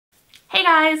Hey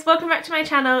guys, welcome back to my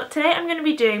channel. Today I'm going to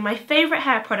be doing my favourite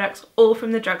hair products all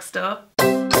from the drugstore.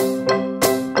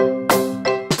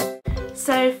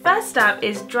 So first up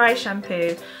is dry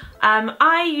shampoo.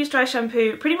 I use dry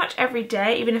shampoo pretty much every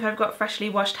day, even if I've got freshly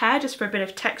washed hair, just for a bit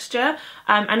of texture.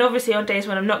 And obviously on days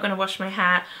when I'm not going to wash my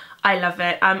hair, I love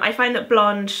it. I find that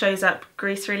blonde shows up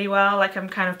grease really well, like I'm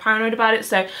kind of paranoid about it,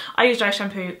 so I use dry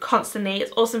shampoo constantly.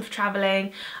 It's awesome for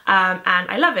travelling, and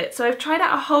I love it. So I've tried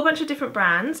out a whole bunch of different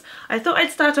brands. I thought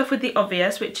I'd start off with the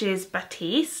obvious, which is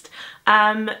Batiste.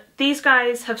 These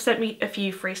guys have sent me a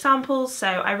few free samples, so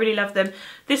I really love them.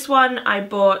 This one I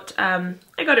bought, I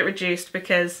got it reduced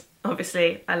because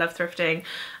obviously I love thrifting.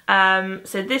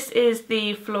 So this is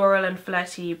the Floral and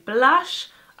Flirty Blush.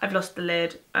 I've lost the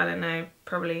lid, I don't know,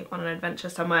 probably on an adventure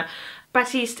somewhere.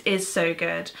 Batiste is so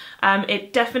good.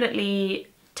 It definitely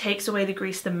takes away the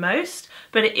grease the most,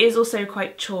 but it is also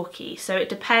quite chalky, so it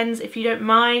depends. If you don't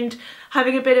mind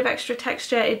having a bit of extra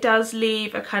texture, it does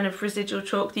leave a kind of residual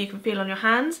chalk that you can feel on your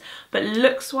hands, but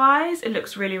looks wise, it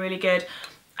looks really, really good.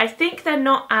 I think they're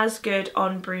not as good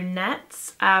on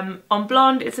brunettes. On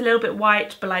blonde it's a little bit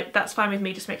white, but like that's fine with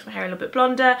me, just makes my hair a little bit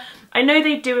blonder. I know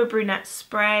they do a brunette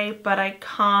spray, but I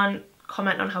can't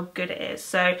comment on how good it is.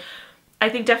 So I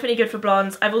think definitely good for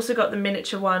blondes. I've also got the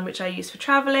miniature one, which I use for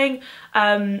travelling.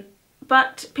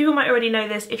 But people might already know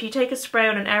this, if you take a spray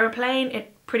on an aeroplane,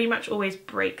 it pretty much always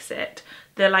breaks it.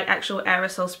 The like actual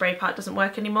aerosol spray part doesn't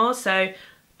work anymore, so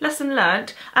lesson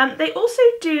learnt. They also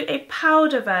do a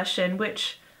powder version,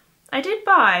 which I did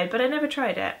buy, but I never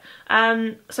tried it.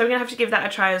 So I'm gonna have to give that a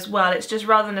try as well. It's just,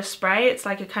 rather than a spray, it's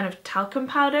like a kind of talcum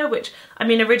powder, which, I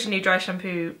mean, originally dry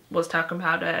shampoo was talcum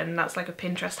powder, and that's like a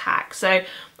Pinterest hack. So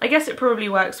I guess it probably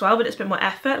works well, but it's a bit more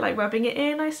effort, like rubbing it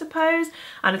in, I suppose.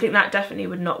 And I think that definitely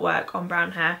would not work on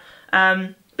brown hair.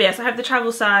 But yes, I have the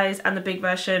travel size and the big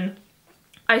version.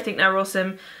 I think they're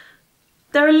awesome.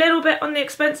 They're a little bit on the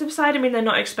expensive side. I mean, they're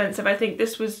not expensive. I think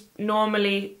this was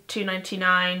normally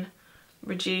 $2.99.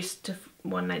 reduced to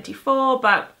 $1.94,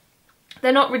 but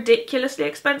they're not ridiculously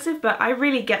expensive, but I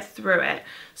really get through it,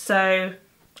 so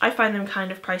I find them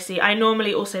kind of pricey. I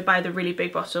normally also buy the really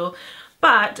big bottle,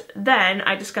 but then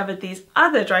I discovered these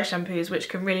other dry shampoos which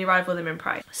can really rival them in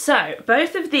price. So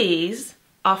both of these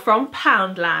are from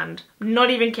Poundland. I'm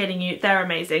not even kidding you, they're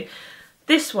amazing.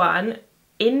 This one,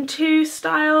 Into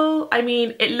style, I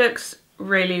mean, it looks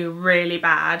really, really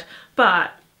bad,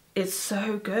 but it's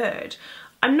so good.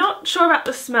 I'm not sure about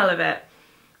the smell of it.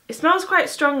 It smells quite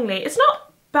strongly. It's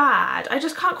not bad, I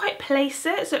just can't quite place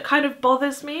it, so it kind of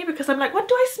bothers me because I'm like, what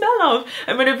do I smell of?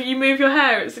 And whenever you move your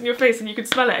hair, it's in your face and you can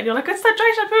smell it and you're like, it's that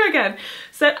dry shampoo again.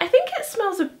 So I think it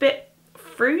smells a bit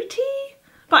fruity,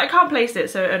 but I can't place it,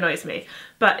 so it annoys me.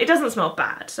 But it doesn't smell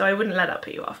bad, so I wouldn't let that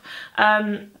put you off.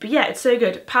 But yeah, it's so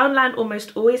good. Poundland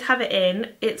almost always have it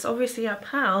in. It's obviously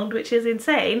 £1, which is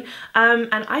insane. And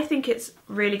I think it's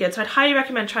really good. So I'd highly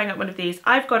recommend trying out one of these.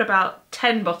 I've got about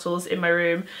 10 bottles in my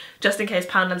room, just in case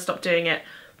Poundland stopped doing it.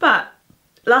 But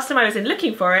last time I was in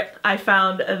looking for it, I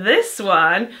found this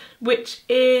one, which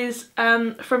is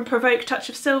from Provoke Touch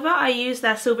of Silver. I use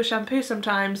their silver shampoo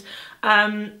sometimes,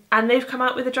 and they've come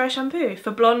out with a dry shampoo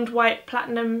for blonde, white,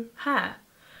 platinum hair.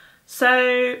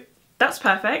 So that's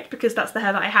perfect because that's the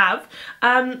hair that I have.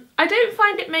 I don't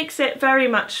find it makes it very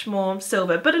much more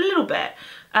silver, but a little bit.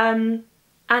 And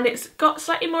it's got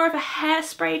slightly more of a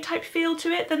hairspray type feel to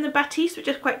it than the Batiste, which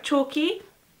is quite chalky.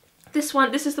 This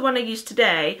is the one I used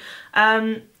today,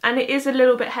 and it is a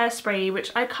little bit hairsprayy,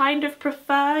 which I kind of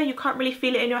prefer. You can't really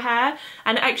feel it in your hair,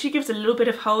 and it actually gives a little bit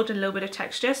of hold and a little bit of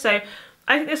texture, so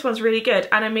I think this one's really good.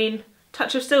 And I mean,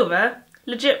 Touch of Silver,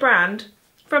 legit brand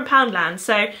from Poundland,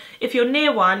 so if you're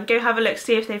near one, go have a look,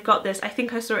 see if they've got this. I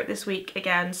think I saw it this week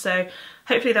again, so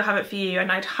hopefully they'll have it for you, and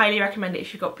I'd highly recommend it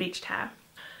if you've got bleached hair.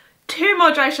 Two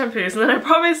more dry shampoos, and then I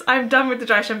promise I'm done with the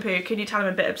dry shampoo. Can you tell I'm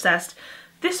a bit obsessed?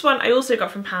 This one I also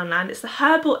got from Poundland. It's the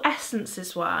Herbal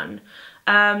Essences one.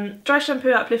 Dry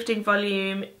shampoo uplifting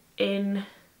volume in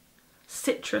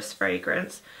citrus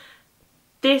fragrance.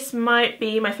 This might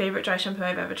be my favourite dry shampoo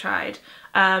I've ever tried.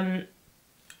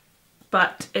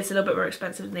 But it's a little bit more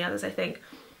expensive than the others, I think.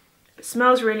 It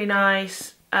smells really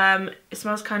nice. It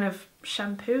smells kind of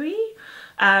shampoo-y.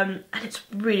 And it's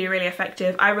really, really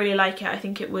effective. I really like it. I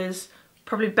think it was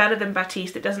probably better than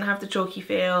Batiste. It doesn't have the chalky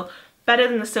feel. Better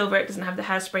than the silver, it doesn't have the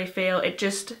hairspray feel. It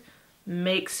just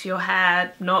makes your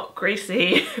hair not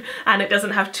greasy and it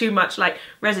doesn't have too much like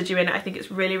residue in it. I think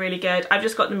it's really, really good. I've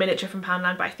just got the miniature from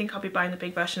Poundland, but I think I'll be buying the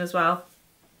big version as well.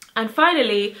 And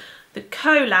finally, the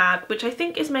Collab, which I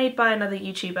think is made by another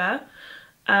YouTuber.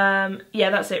 Yeah,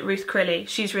 that's it, Ruth Crilly.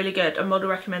 She's really good. A model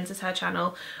recommends this her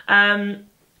channel.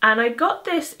 and I got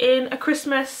this in a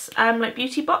Christmas like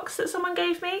beauty box that someone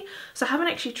gave me, so I haven't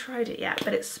actually tried it yet,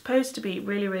 but it's supposed to be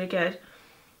really, really good.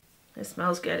 It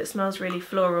smells good. It smells really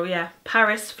floral, yeah.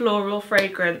 Paris floral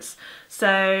fragrance.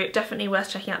 So definitely worth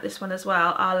checking out this one as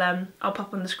well. I'll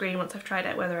pop on the screen once I've tried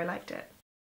it whether I liked it.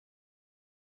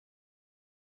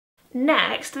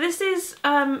 Next, this is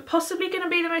possibly going to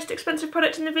be the most expensive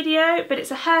product in the video, but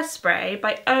it's a hairspray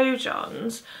by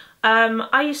Ojohn's.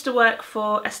 I used to work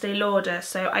for Estee Lauder,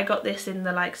 so I got this in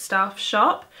the like staff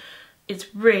shop.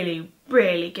 It's really,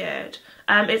 really good.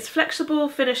 It's flexible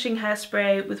finishing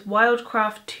hairspray with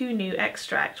Wildcraft 2 New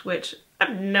extract, which I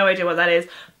have no idea what that is,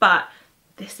 but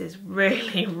this is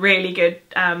really, really good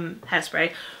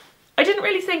hairspray. I didn't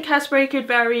really think hairspray could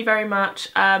vary very much.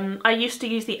 I used to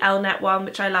use the Elnet one,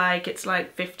 which I like. It's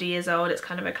like 50 years old. It's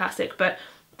kind of a classic, but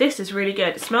this is really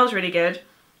good. It smells really good.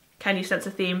 Can you sense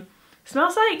a theme? It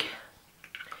smells like,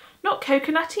 not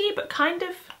coconutty, but kind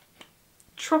of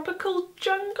tropical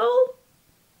jungle.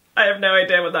 I have no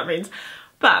idea what that means,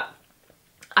 but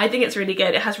I think it's really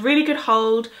good. It has really good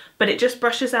hold, but it just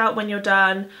brushes out when you're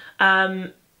done.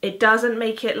 It doesn't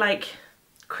make it like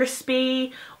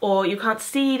crispy or you can't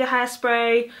see the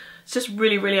hairspray. It's just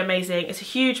really, really amazing. It's a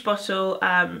huge bottle.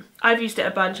 I've used it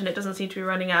a bunch and it doesn't seem to be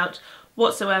running out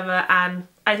whatsoever, and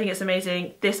I think it's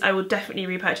amazing. This I will definitely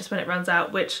repurchase when it runs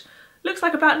out, which looks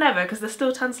like about never because there's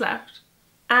still tons left.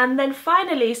 And then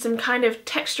finally some kind of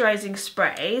texturizing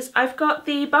sprays. I've got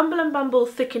the Bumble and Bumble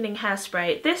Thickening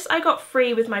Hairspray. This I got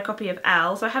free with my copy of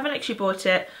Elle, so I haven't actually bought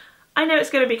it. I know it's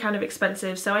going to be kind of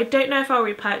expensive, so I don't know if I'll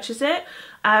repurchase it.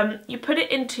 You put it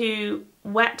into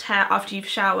wet hair after you've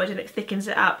showered and it thickens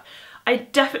it up. I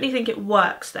definitely think it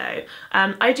works though.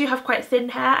 I do have quite thin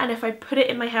hair, and if I put it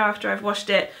in my hair after I've washed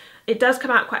it, it does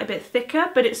come out quite a bit thicker,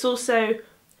 but it's also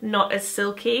not as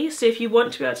silky. So if you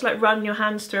want to be able to like run your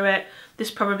hands through it, this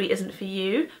probably isn't for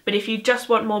you. But if you just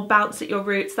want more bounce at your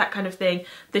roots, that kind of thing,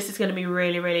 this is going to be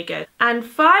really, really good. And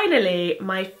finally,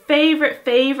 my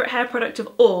favourite hair product of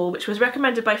all, which was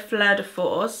recommended by Fleur de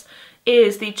Force,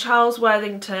 is the Charles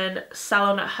Worthington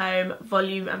Salon at Home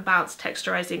Volume and Bounce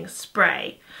Texturizing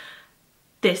Spray.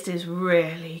 This is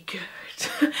really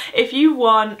good. If you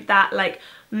want that like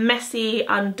messy,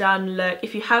 undone look,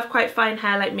 if you have quite fine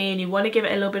hair like me and you want to give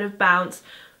it a little bit of bounce,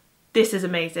 this is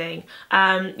amazing.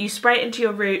 You spray it into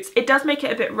your roots. It does make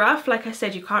it a bit rough. Like I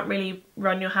said, you can't really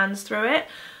run your hands through it.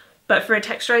 But for a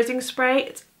texturizing spray,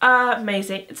 it's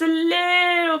amazing. It's a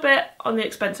little bit on the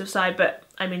expensive side, but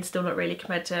I mean, still not really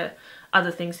compared to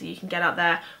other things that you can get out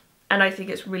there. And I think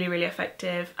it's really, really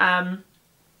effective.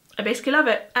 I basically love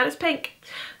it, and it's pink.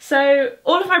 So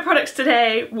all of my products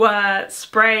today were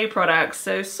spray products,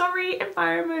 so sorry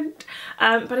environment.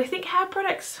 But I think hair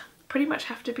products pretty much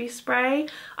have to be spray.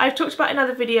 I've talked about in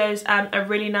other videos a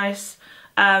really nice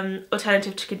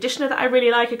alternative to conditioner that I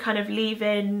really like, a kind of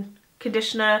leave-in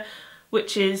conditioner,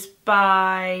 which is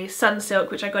by Sunsilk,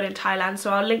 which I got in Thailand,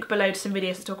 so I'll link below to some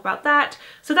videos to talk about that.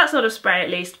 So that's not a spray at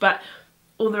least, but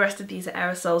all the rest of these are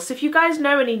aerosols. So if you guys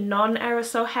know any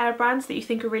non-aerosol hair brands that you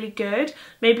think are really good,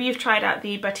 maybe you've tried out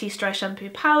the Batiste Dry Shampoo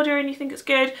Powder and you think it's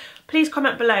good, please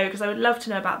comment below because I would love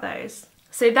to know about those.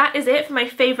 So that is it for my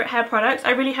favourite hair products. I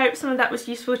really hope some of that was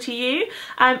useful to you.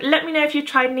 Let me know if you've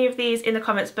tried any of these in the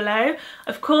comments below.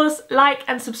 Of course, like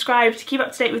and subscribe to keep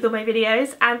up to date with all my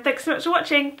videos, and thanks so much for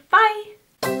watching. Bye!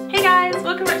 Hey guys,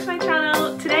 welcome back to my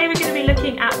channel. Today we're going to be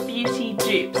looking at beauty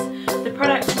dupes, the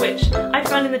products which I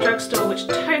found in the drugstore which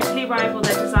totally rival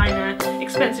their designer,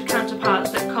 expensive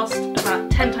counterparts that cost about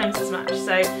 10 times as much.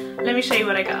 So let me show you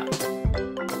what I got.